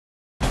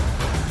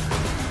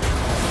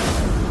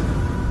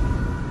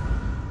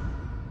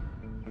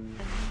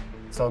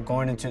So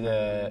going into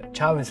the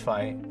Chavez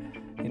fight,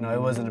 you know,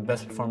 it wasn't the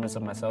best performance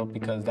of myself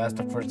because that's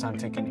the first time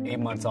taking 8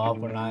 months off.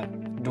 We're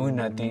not doing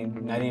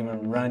nothing, not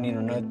even running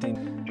or nothing.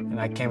 And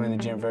I came in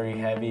the gym very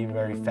heavy,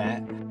 very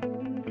fat.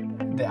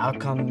 The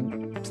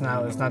outcome, it's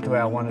not the way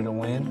I wanted to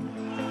win.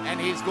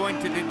 And he's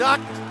going to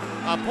deduct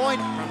a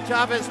point from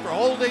Chavez for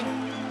holding.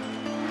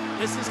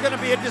 This is going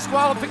to be a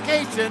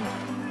disqualification.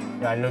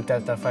 I looked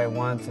at that fight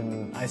once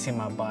and I see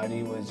my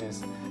body was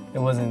just, it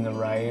wasn't the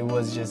right, it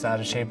was just out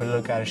of shape. It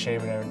looked out of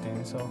shape and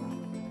everything. So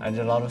I did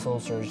a lot of soul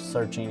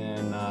searching,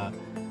 and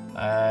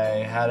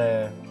I had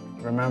to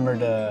remember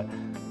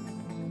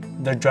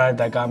the drive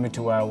that got me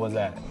to where I was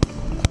at.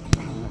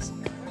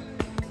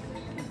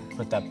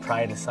 Put that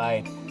pride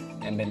aside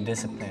and been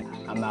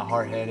disciplined. I'm not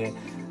hard-headed.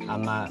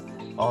 I'm not,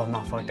 oh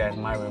no, fuck that,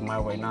 my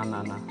way.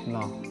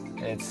 No.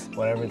 It's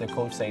whatever the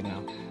coach say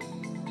now.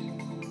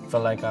 I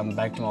feel like I'm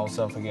back to my old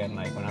self again,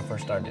 like when I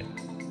first started.